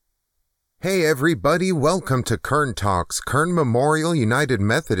Hey everybody, welcome to Kern Talks, Kern Memorial United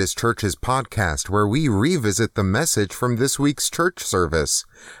Methodist Church's podcast, where we revisit the message from this week's church service.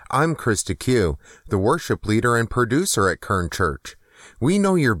 I'm Krista Q, the worship leader and producer at Kern Church. We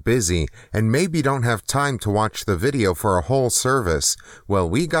know you're busy and maybe don't have time to watch the video for a whole service. Well,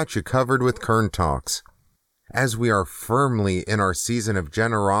 we got you covered with Kern Talks. As we are firmly in our season of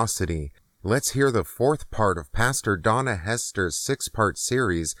generosity, let's hear the fourth part of Pastor Donna Hester's 6-part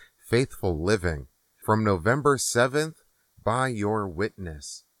series, Faithful Living, from November 7th, By Your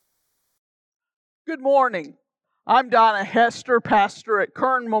Witness. Good morning. I'm Donna Hester, pastor at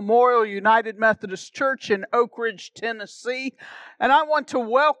Kern Memorial United Methodist Church in Oak Ridge, Tennessee, and I want to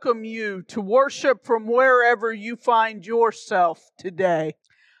welcome you to worship from wherever you find yourself today.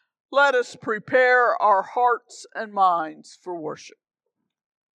 Let us prepare our hearts and minds for worship.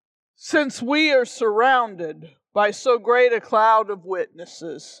 Since we are surrounded by so great a cloud of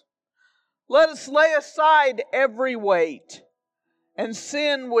witnesses, let us lay aside every weight and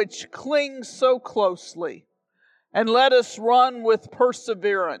sin which clings so closely, and let us run with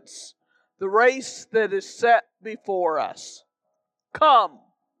perseverance the race that is set before us. Come,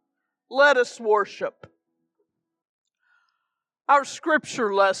 let us worship. Our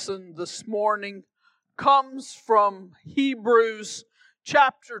scripture lesson this morning comes from Hebrews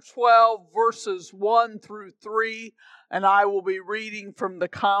chapter 12, verses 1 through 3, and I will be reading from the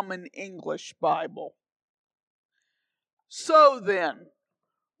Common English Bible. So then,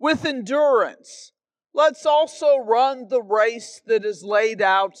 with endurance, let's also run the race that is laid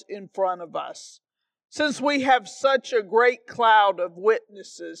out in front of us, since we have such a great cloud of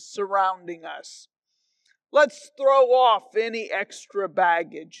witnesses surrounding us. Let's throw off any extra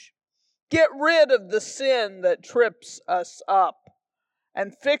baggage, get rid of the sin that trips us up,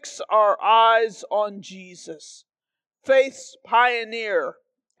 and fix our eyes on Jesus, faith's pioneer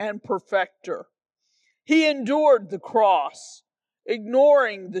and perfecter. He endured the cross,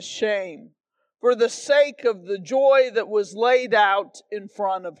 ignoring the shame, for the sake of the joy that was laid out in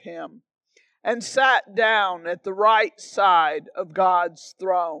front of him, and sat down at the right side of God's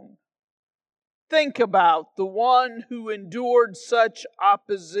throne. Think about the one who endured such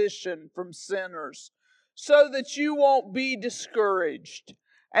opposition from sinners, so that you won't be discouraged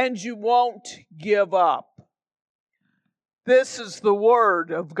and you won't give up. This is the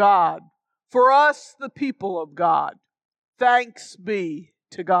word of God for us, the people of God. Thanks be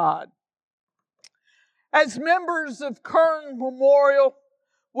to God. As members of Kern Memorial,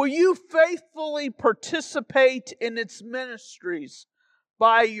 will you faithfully participate in its ministries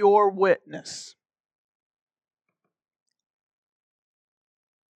by your witness?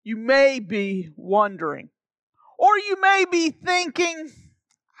 You may be wondering, or you may be thinking,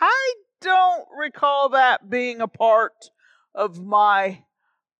 I don't recall that being a part of my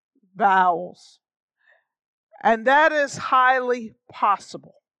vows. And that is highly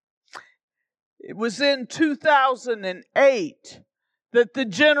possible. It was in 2008 that the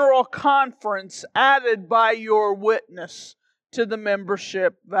General Conference added by your witness to the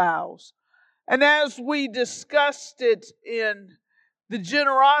membership vows. And as we discussed it in the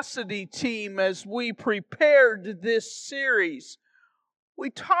generosity team as we prepared this series, we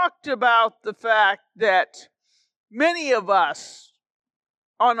talked about the fact that many of us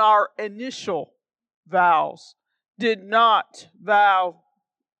on our initial vows did not vow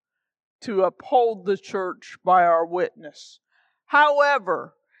to uphold the church by our witness.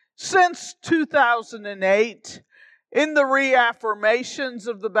 However, since 2008, in the reaffirmations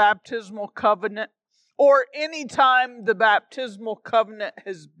of the baptismal covenant, or any time the baptismal covenant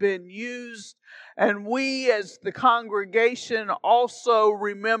has been used, and we as the congregation also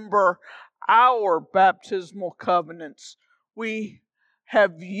remember our baptismal covenants, we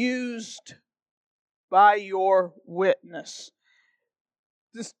have used by your witness.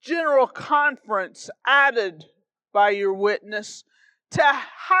 This General Conference added by your witness to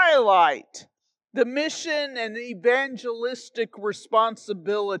highlight the mission and evangelistic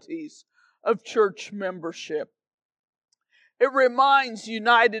responsibilities of church membership. It reminds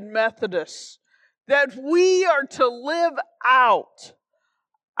United Methodists that we are to live out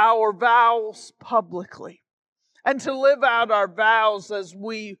our vows publicly and to live out our vows as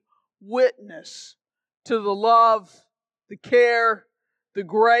we witness to the love, the care, the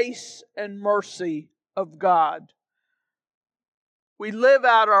grace, and mercy of God. We live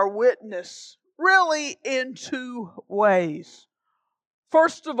out our witness really in two ways.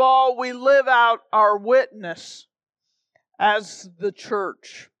 First of all, we live out our witness as the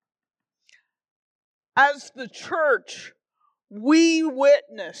church. As the church, we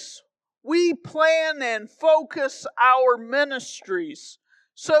witness, we plan and focus our ministries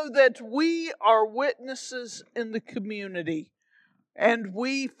so that we are witnesses in the community and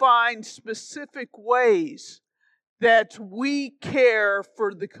we find specific ways that we care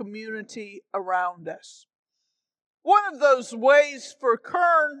for the community around us. One of those ways for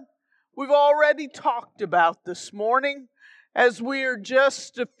Kern, we've already talked about this morning, as we are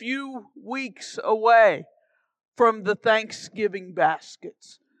just a few weeks away from the Thanksgiving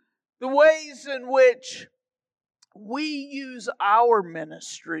baskets. The ways in which we use our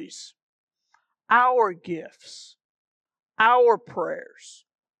ministries, our gifts, our prayers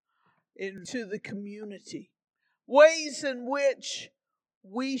into the community. Ways in which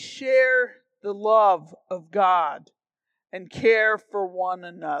we share the love of God and care for one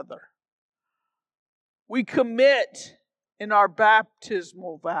another. We commit in our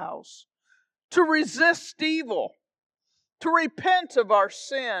baptismal vows to resist evil, to repent of our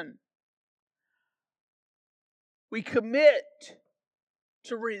sin. We commit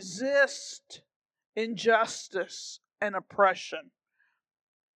to resist injustice and oppression.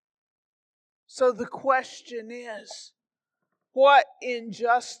 So the question is, what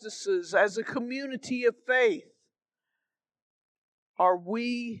injustices as a community of faith are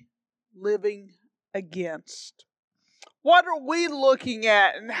we living against? What are we looking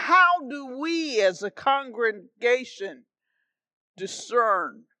at, and how do we as a congregation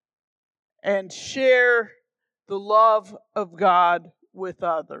discern and share the love of God with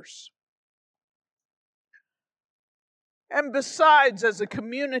others? And besides, as a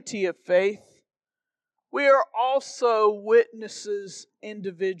community of faith, we are also witnesses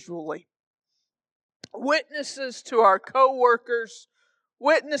individually. Witnesses to our co-workers,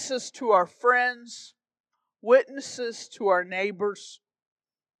 witnesses to our friends, witnesses to our neighbors,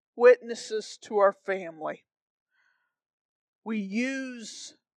 witnesses to our family. We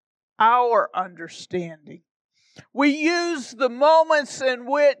use our understanding. We use the moments in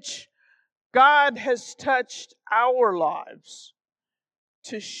which God has touched our lives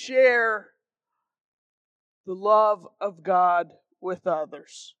to share the love of God with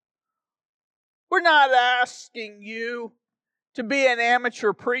others. We're not asking you to be an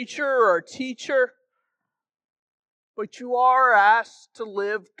amateur preacher or a teacher, but you are asked to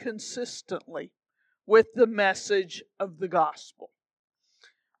live consistently with the message of the gospel.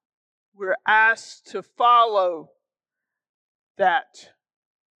 We're asked to follow that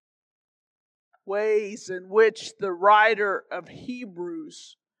ways in which the writer of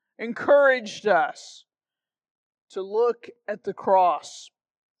Hebrews encouraged us to look at the cross,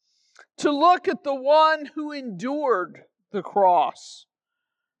 to look at the one who endured the cross,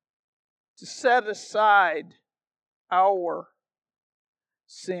 to set aside our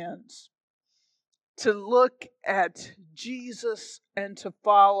sins, to look at Jesus and to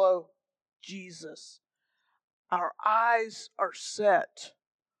follow Jesus. Our eyes are set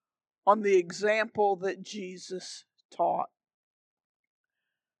on the example that Jesus taught.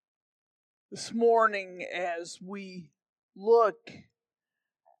 This morning, as we look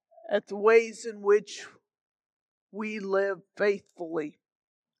at the ways in which we live faithfully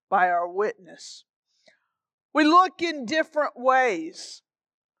by our witness, we look in different ways.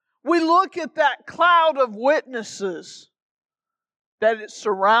 We look at that cloud of witnesses that it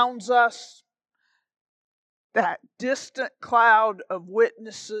surrounds us, that distant cloud of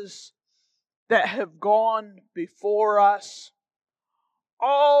witnesses that have gone before us,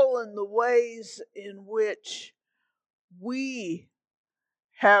 all in the ways in which we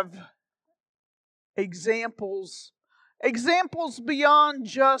have examples beyond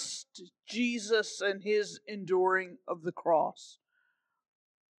just Jesus and His enduring of the cross.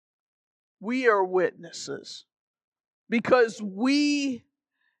 We are witnesses because we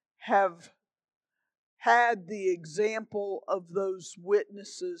have had the example of those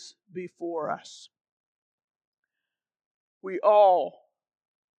witnesses before us. We all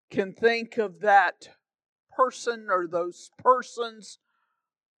can think of that person or those persons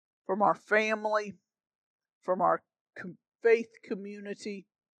from our family, from our faith community,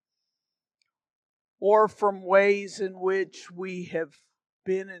 or from ways in which we have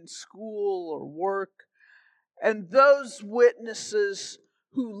been in school or work, and those witnesses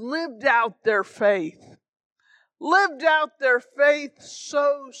who lived out their faith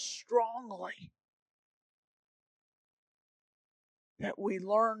so strongly that we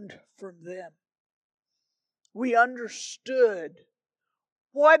learned from them. We understood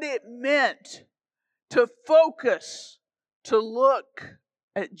what it meant to focus, to look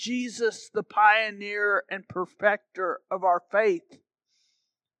at Jesus, the pioneer and perfecter of our faith,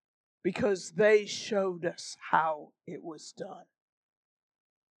 because they showed us how it was done.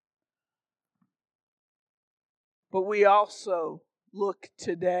 But we also look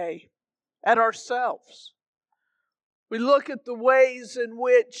today at ourselves. We look at the ways in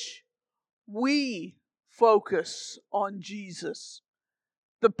which we focus on Jesus,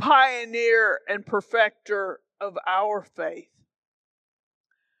 the pioneer and perfecter of our faith.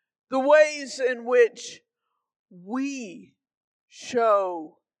 The ways in which we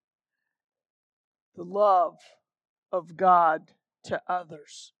show the love of God to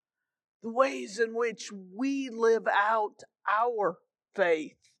others. The ways in which we live out our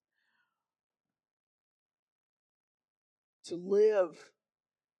faith. To live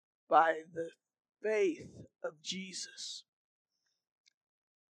by the faith of Jesus.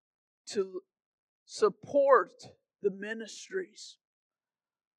 To support the ministries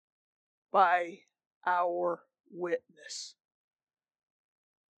by our witness.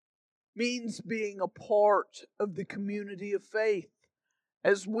 Means being a part of the community of faith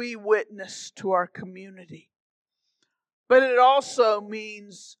as we witness to our community. But it also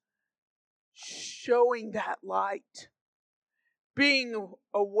means showing that light. Being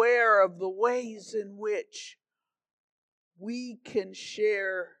aware of the ways in which we can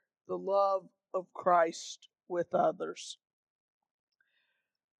share the love of Christ with others.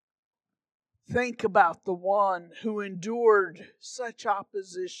 Think about the one who endured such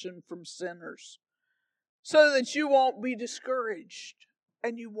opposition from sinners so that you won't be discouraged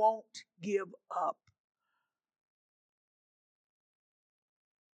and you won't give up.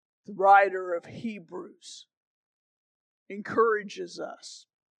 The writer of Hebrews encourages us,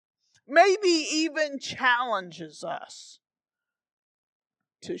 maybe even challenges us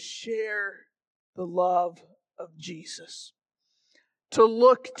to share the love of Jesus, to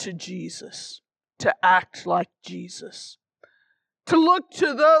look to Jesus, to act like Jesus, to look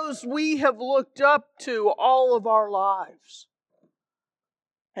to those we have looked up to all of our lives,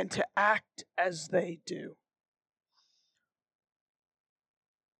 and to act as they do.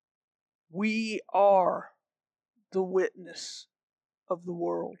 We are the witness of the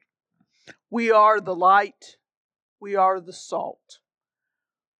world. We are the light. We are the salt.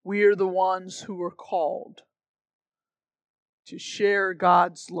 We are the ones who are called to share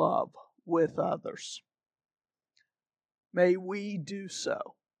God's love with others. May we do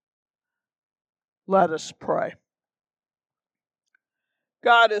so. Let us pray.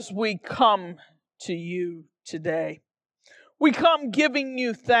 God, as we come to you today, we come giving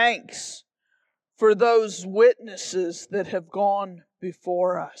you thanks for those witnesses that have gone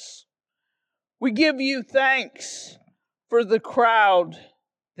before us. We give you thanks for the crowd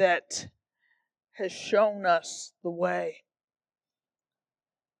that has shown us the way.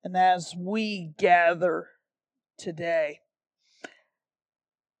 And as we gather today,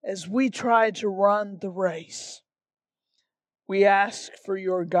 as we try to run the race, we ask for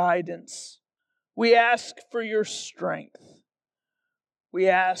your guidance. We ask for your strength. We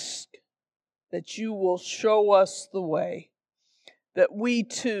ask that you will show us the way, that we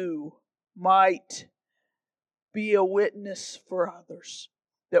too might be a witness for others,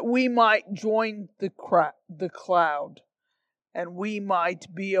 that we might join the cloud, and we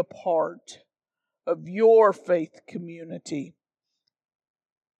might be a part of your faith community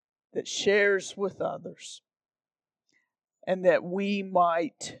that shares with others, and that we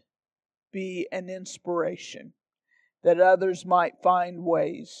might be an inspiration, that others might find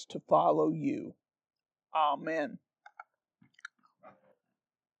ways to follow you. Amen.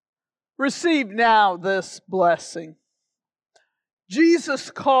 Receive now this blessing. Jesus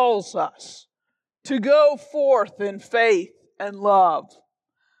calls us to go forth in faith and love,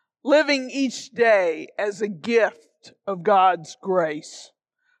 living each day as a gift of God's grace,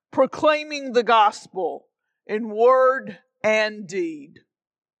 proclaiming the gospel in word and deed.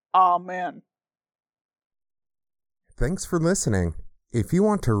 Amen. Thanks for listening. If you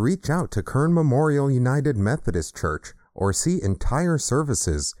want to reach out to Kern Memorial United Methodist Church or see entire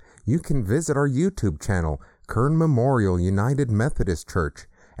services, you can visit our YouTube channel, Kern Memorial United Methodist Church,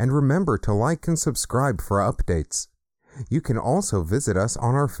 and remember to like and subscribe for updates. You can also visit us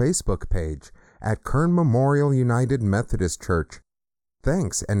on our Facebook page at Kern Memorial United Methodist Church.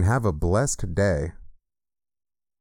 Thanks and have a blessed day.